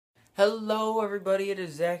Hello everybody, it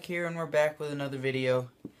is Zach here and we're back with another video.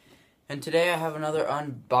 And today I have another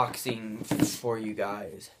unboxing for you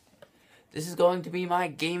guys. This is going to be my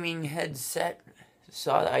gaming headset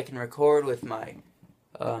so that I can record with my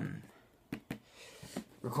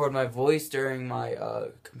record my voice during my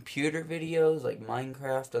computer videos like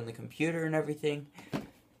Minecraft on the computer and everything.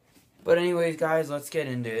 But anyways guys, let's get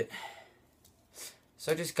into it.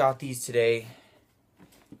 So I just got these today.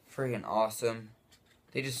 Friggin' awesome.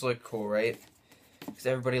 They just look cool, right? Because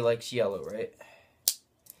everybody likes yellow, right?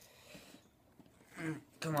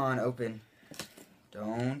 Come on, open.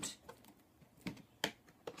 Don't.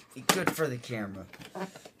 Be good for the camera.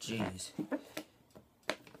 Jeez.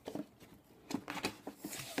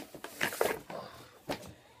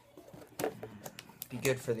 Be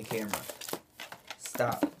good for the camera.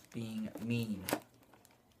 Stop being mean.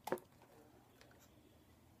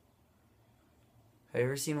 Have you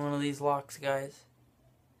ever seen one of these locks, guys?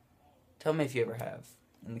 Tell me if you ever have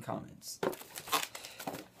in the comments.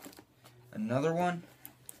 Another one.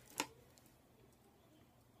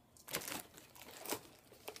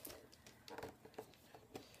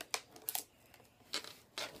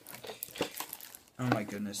 Oh my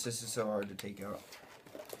goodness, this is so hard to take out.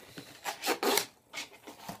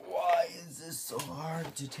 Why is this so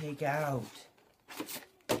hard to take out?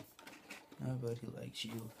 Nobody likes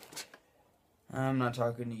you. I'm not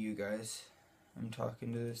talking to you guys. I'm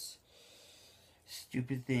talking to this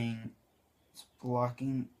stupid thing. It's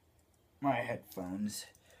blocking my headphones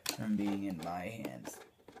from being in my hands.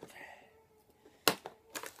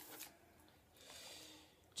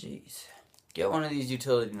 Jeez. Get one of these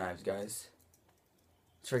utility knives, guys.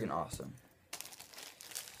 It's freaking awesome.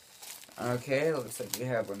 Okay, looks like we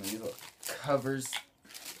have one of these little covers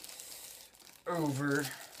over.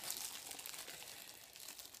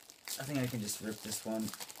 I think I can just rip this one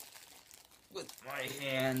with my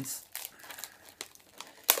hands.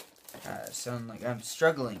 I sound like I'm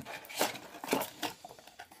struggling.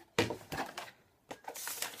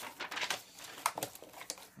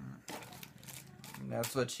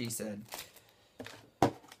 That's what she said.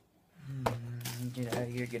 Get out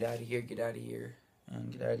of here, get out of here, get out of here.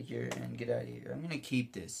 And get out of here, and get out of here. I'm gonna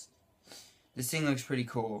keep this. This thing looks pretty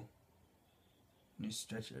cool. Just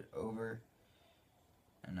stretch it over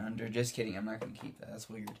and under. Just kidding, I'm not gonna keep that. That's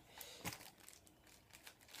weird.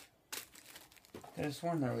 I could have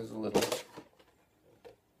sworn there was a little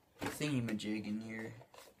thingy-majig in here.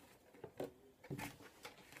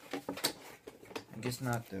 I guess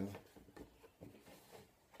not, though.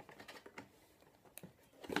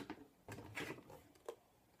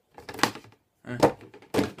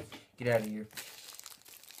 Get out of here.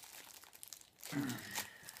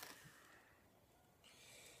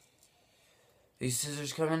 These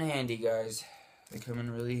scissors come in handy, guys. They come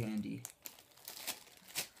in really handy.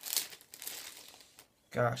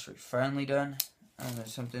 Gosh, we're finally done. Oh,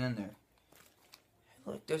 there's something in there.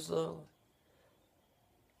 Look, there's a little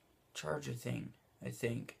charger thing, I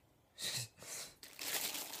think.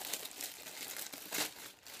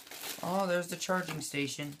 Oh, there's the charging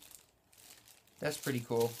station. That's pretty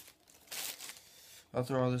cool. I'll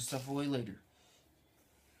throw all this stuff away later.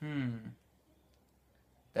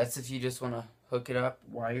 That's if you just want to hook it up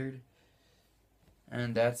wired.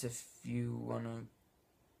 And that's if you want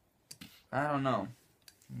to, I don't know.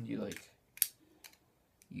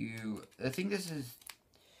 I think this is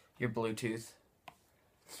your Bluetooth.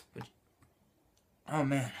 But, oh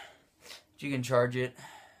man. You can charge it.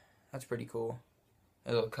 That's pretty cool.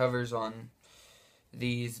 Little covers on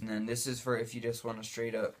these, and then this is for if you just want to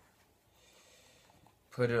straight up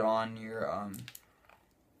put it on your,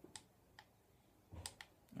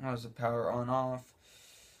 how's the power on off.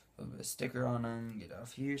 A little bit of sticker on them. Get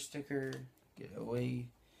off here sticker. Get away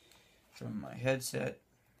from my headset.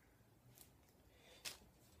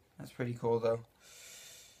 That's pretty cool though.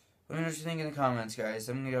 Let me know what you think in the comments, guys.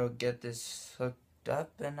 I'm gonna go get this hooked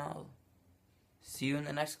up and I'll see you in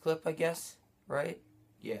the next clip, I guess. Right?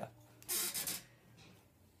 Yeah.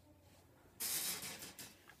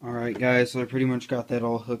 Alright guys, so I pretty much got that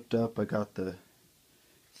all hooked up. I got the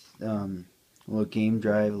little game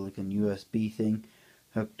drive, like a USB thing,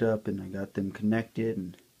 hooked up, and I got them connected,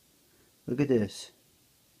 and look at this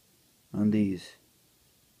on these.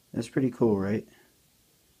 That's pretty cool, right?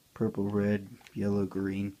 Purple, red, yellow,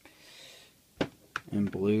 green, and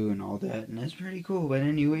blue, and all that, and that's pretty cool. But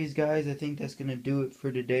anyways guys, I think that's gonna do it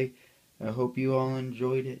for today. I hope you all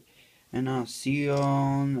enjoyed it, and I'll see you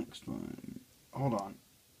all next one. Hold on.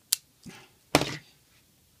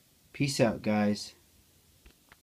 Peace out, guys.